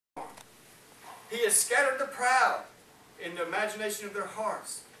He has scattered the proud in the imagination of their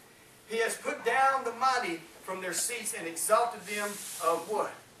hearts. He has put down the mighty from their seats and exalted them of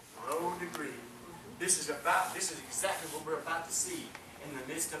what? Low degree. This is exactly what we're about to see in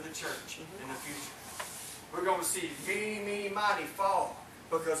the midst of the church in the future. We're going to see many mighty fall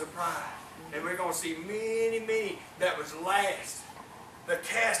because of pride. And we're going to see many that was last. The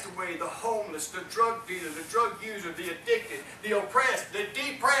castaway, the homeless, the drug dealer, the drug user, the addicted, the oppressed, the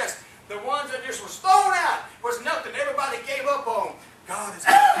depressed, the ones that just was thrown out, was nothing, everybody gave up on. God is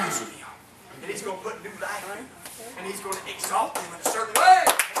going to use them. And He's going to put new life in them. And He's going to exalt them in a certain way.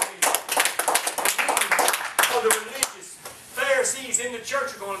 So the religious Pharisees in the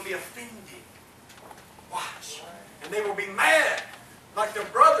church are going to be offended. Watch. And they will be mad like the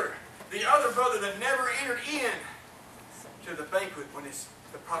other brother that never entered in to the banquet when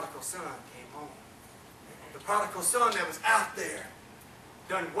the prodigal son came home. The prodigal son that was out there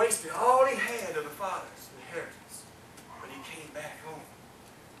done wasted all he had of the father's inheritance. But he came back home,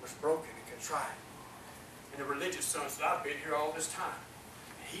 was broken and contrite. And the religious son said, I've been here all this time.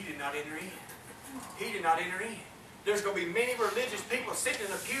 And he did not enter in. He did not enter in. There's going to be many religious people sitting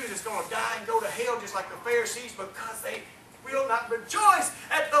in the pews that's going to die and go to hell just like the Pharisees because they will not rejoice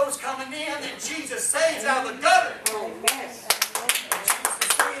at those coming in that Jesus saves out of the gutter. Jesus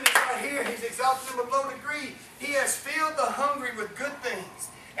is saying this right here. He's exalted them of low degree. He has filled the hungry with good things,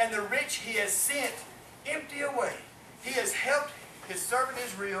 and the rich He has sent empty away. He has helped His servant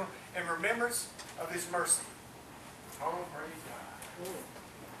Israel in remembrance of His mercy. Oh, praise God.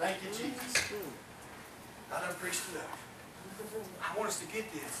 Thank you, Jesus. I done preached enough. I want us to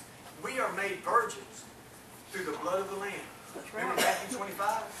get this. We are made virgins through the blood of the Lamb. Remember Matthew 25?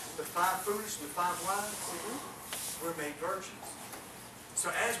 The 5 foolish and the 5 wise? We're made virgins. So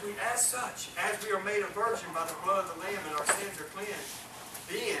as we are made a virgin by the blood of the Lamb and our sins are cleansed,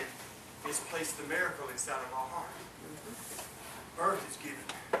 then is placed the miracle inside of our heart. Birth is given.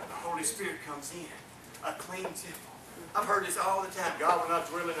 The Holy Spirit comes in. A clean temple. I've heard this all the time. God will not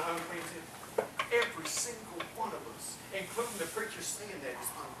dwell in an unclean temple. Every single one of us, including the preacher saying that, is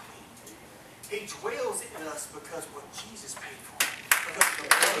unclean. He dwells in us because what Jesus paid for. Because the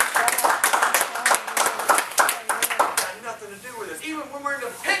blood got nothing to do with us. Even when we're in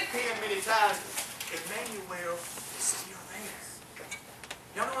the pig pen many times, Emmanuel is still there.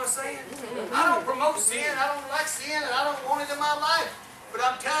 Y'all know what I'm saying? I don't promote sin. I don't like sin, and I don't want it in my life. But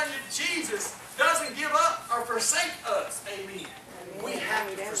I'm telling you, Jesus doesn't give up or forsake us. Amen. We have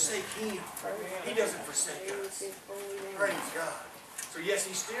to forsake Him. He doesn't forsake us. Praise God. So yes,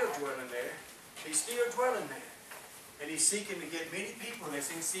 He's still dwelling there. He's still dwelling there. And He's seeking to get many people that's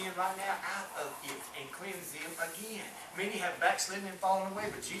in sin right now out of it and cleanse them again. Many have backslidden and fallen away,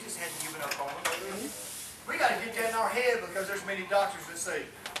 but Jesus hadn't given up on them. We got to get that in our head because there's many doctors that say,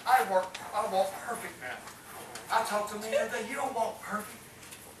 I walk perfect now. I talk to them the other day, you don't walk perfect.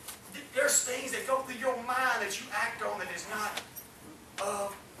 There's things that go through your mind that you act on that is not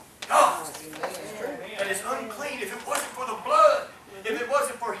of God. That is unclean. If it wasn't for the blood, if it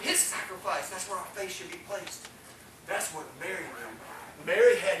wasn't for His sacrifice, that's where our faith should be placed. That's what Mary did.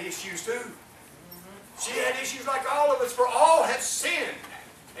 Mary had issues too. She had issues like all of us, for all have sinned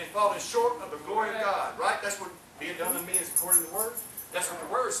and fallen short of the glory of God. Right? That's what being done to me is according to the Word. That's what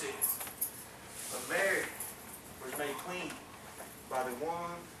the Word says. But Mary was made clean by the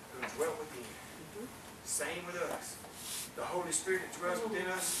one who dwelt within. Same with us. The Holy Spirit that dwells within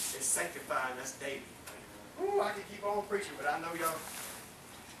us is sanctifying us daily. Ooh, I could keep on preaching, but I know y'all